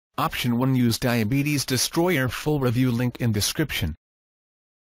Option 1. Use Diabetes Destroyer. Full review link in description.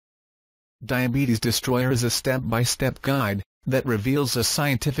 Diabetes Destroyer is a step-by-step guide that reveals a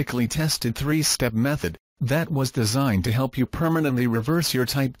scientifically tested 3-step method that was designed to help you permanently reverse your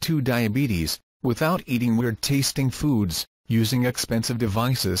type 2 diabetes, without eating weird-tasting foods, using expensive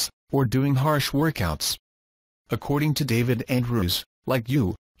devices, or doing harsh workouts. According to David Andrews, like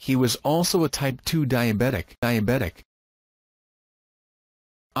you, he was also a type 2 diabetic.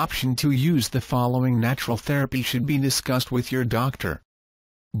 Option 2. Use the following natural therapy should be discussed with your doctor.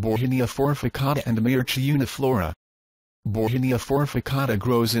 Bauhinia forficata and Myrcea uniflora. Bauhinia forficata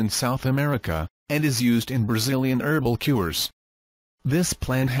grows in South America, and is used in Brazilian herbal cures. This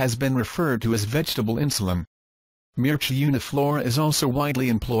plant has been referred to as vegetable insulin. Myrcea uniflora is also widely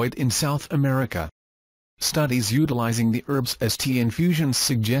employed in South America. Studies utilizing the herbs as tea infusions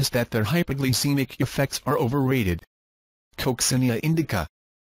suggest that their hypoglycemic effects are overrated. Coccinea indica.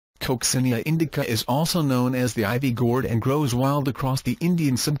 Coccinea indica is also known as the ivy gourd and grows wild across the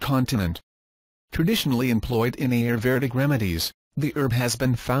Indian subcontinent. Traditionally employed in Ayurvedic remedies, the herb has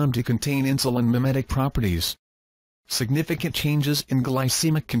been found to contain insulin-mimetic properties. Significant changes in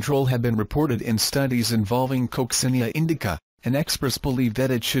glycemic control have been reported in studies involving Coccinea indica, and experts believe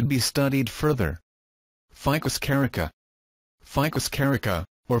that it should be studied further. Ficus carica. Ficus carica,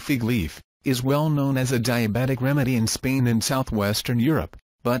 or fig leaf, is well known as a diabetic remedy in Spain and southwestern Europe,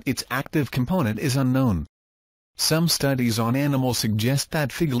 but its active component is unknown. Some studies on animals suggest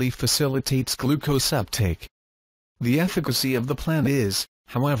that fig leaf facilitates glucose uptake. The efficacy of the plant is,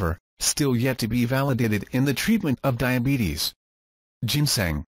 however, still yet to be validated in the treatment of diabetes.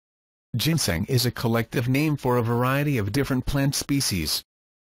 Ginseng. Ginseng is a collective name for a variety of different plant species.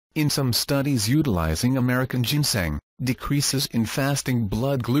 In some studies utilizing American ginseng, decreases in fasting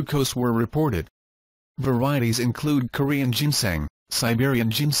blood glucose were reported. Varieties include Korean ginseng, Siberian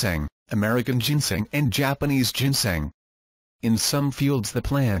ginseng, American ginseng and Japanese ginseng. In some fields the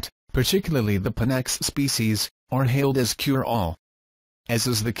plant, particularly the Panax species, are hailed as cure-all. As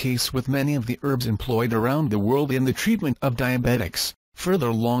is the case with many of the herbs employed around the world in the treatment of diabetics,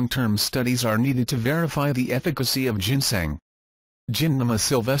 further long-term studies are needed to verify the efficacy of ginseng. Gymnema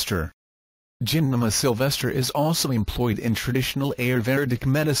sylvestre. Gymnema sylvestre is also employed in traditional Ayurvedic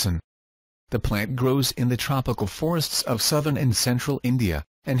medicine. The plant grows in the tropical forests of southern and central India,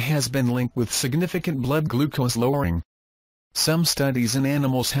 and has been linked with significant blood glucose lowering. Some studies in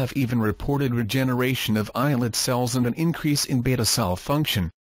animals have even reported regeneration of islet cells and an increase in beta cell function.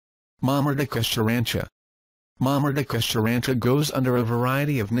 Mammardika charantia. Mammardika charantia goes under a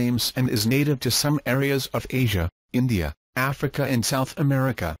variety of names and is native to some areas of Asia, India, Africa and South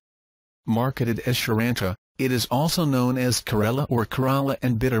America. Marketed as charantia, it is also known as Karela or Kerala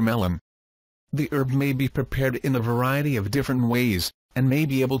and bitter melon. The herb may be prepared in a variety of different ways, and may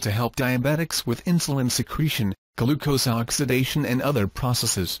be able to help diabetics with insulin secretion, glucose oxidation and other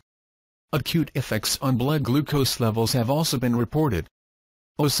processes. Acute effects on blood glucose levels have also been reported.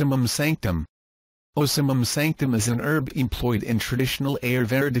 Ocimum sanctum. Ocimum sanctum is an herb employed in traditional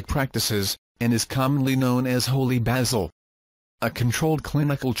Ayurvedic practices, and is commonly known as holy basil. A controlled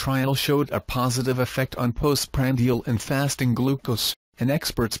clinical trial showed a positive effect on postprandial and fasting glucose, and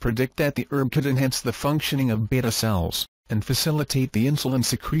experts predict that the herb could enhance the functioning of beta cells, and facilitate the insulin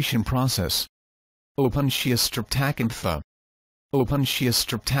secretion process. Opuntia streptacantha. Opuntia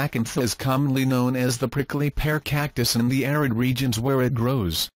streptacantha is commonly known as the prickly pear cactus in the arid regions where it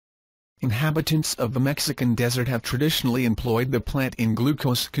grows. Inhabitants of the Mexican desert have traditionally employed the plant in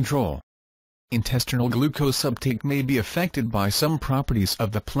glucose control. Intestinal glucose uptake may be affected by some properties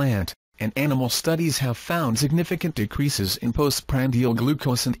of the plant, and animal studies have found significant decreases in postprandial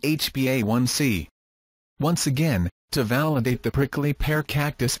glucose and HbA1c. Once again, to validate the prickly pear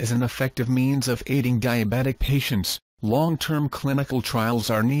cactus as an effective means of aiding diabetic patients, long-term clinical trials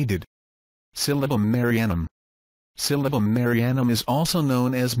are needed. Silybum marianum. Silybum marianum is also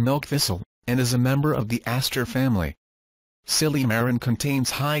known as milk thistle, and is a member of the aster family. Silymarin contains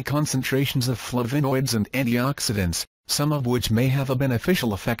high concentrations of flavonoids and antioxidants, some of which may have a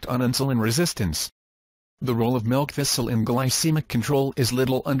beneficial effect on insulin resistance. The role of milk thistle in glycemic control is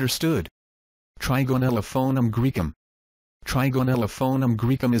little understood. Trigonellophonum graecum. Trigonellophonum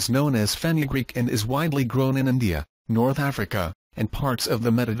graecum is known as fenugreek and is widely grown in India, North Africa, and parts of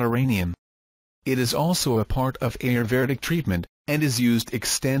the Mediterranean. It is also a part of Ayurvedic treatment, and is used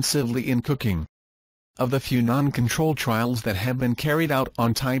extensively in cooking. Of the few non-controlled trials that have been carried out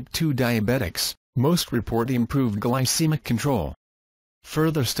on type 2 diabetics, most report improved glycemic control.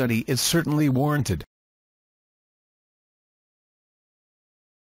 Further study is certainly warranted.